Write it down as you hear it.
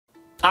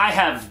I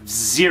have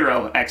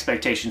zero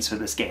expectations for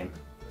this game.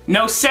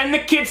 No, send the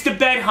kids to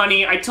bed,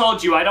 honey. I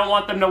told you, I don't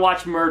want them to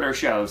watch murder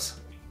shows.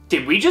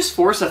 Did we just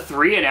force a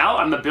 3-and-out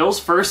on the Bills'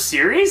 first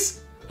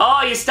series?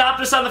 Oh, you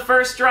stopped us on the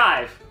first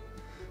drive.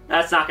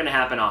 That's not gonna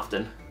happen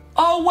often.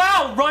 Oh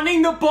wow,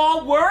 running the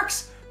ball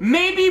works?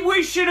 Maybe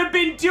we should have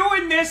been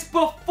doing this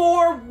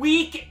before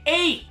week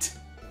 8.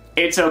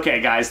 It's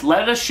okay, guys.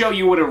 Let us show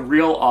you what a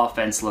real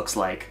offense looks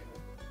like.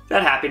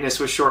 That happiness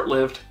was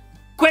short-lived.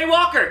 Quay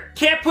Walker,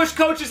 can't push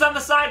coaches on the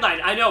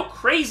sideline. I know,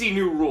 crazy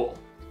new rule.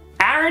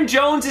 Aaron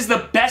Jones is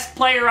the best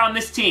player on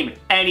this team,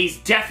 and he's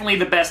definitely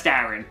the best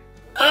Aaron.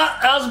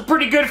 That was a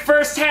pretty good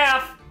first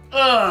half.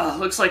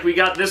 Looks like we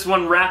got this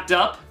one wrapped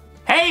up.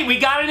 Hey, we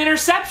got an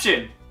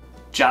interception.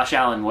 Josh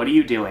Allen, what are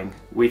you doing?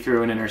 We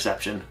threw an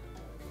interception.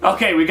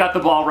 Okay, we got the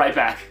ball right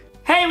back.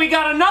 Hey, we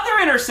got another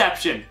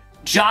interception.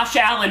 Josh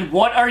Allen,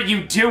 what are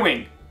you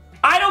doing?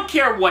 I don't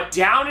care what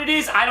down it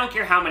is. I don't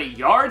care how many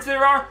yards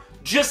there are.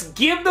 Just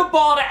give the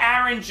ball to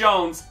Aaron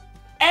Jones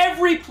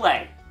every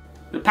play.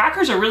 The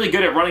Packers are really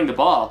good at running the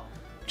ball.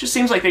 Just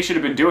seems like they should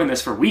have been doing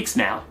this for weeks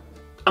now.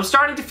 I'm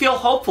starting to feel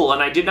hopeful,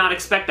 and I did not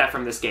expect that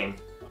from this game.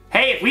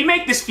 Hey, if we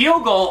make this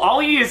field goal, all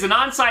we need is an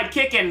onside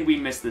kick, and we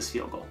miss this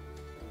field goal.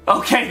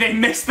 Okay, they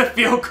missed the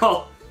field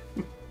goal.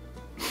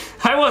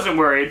 I wasn't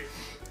worried.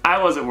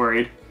 I wasn't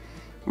worried.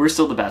 We're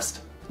still the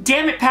best.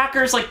 Damn it,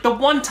 Packers, like the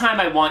one time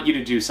I want you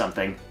to do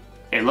something.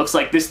 It looks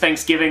like this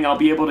Thanksgiving I'll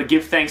be able to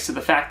give thanks to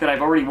the fact that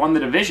I've already won the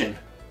division.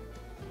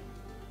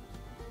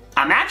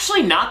 I'm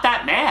actually not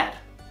that mad.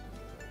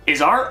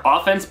 Is our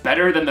offense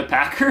better than the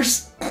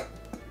Packers?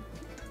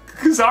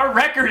 Because our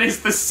record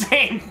is the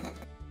same.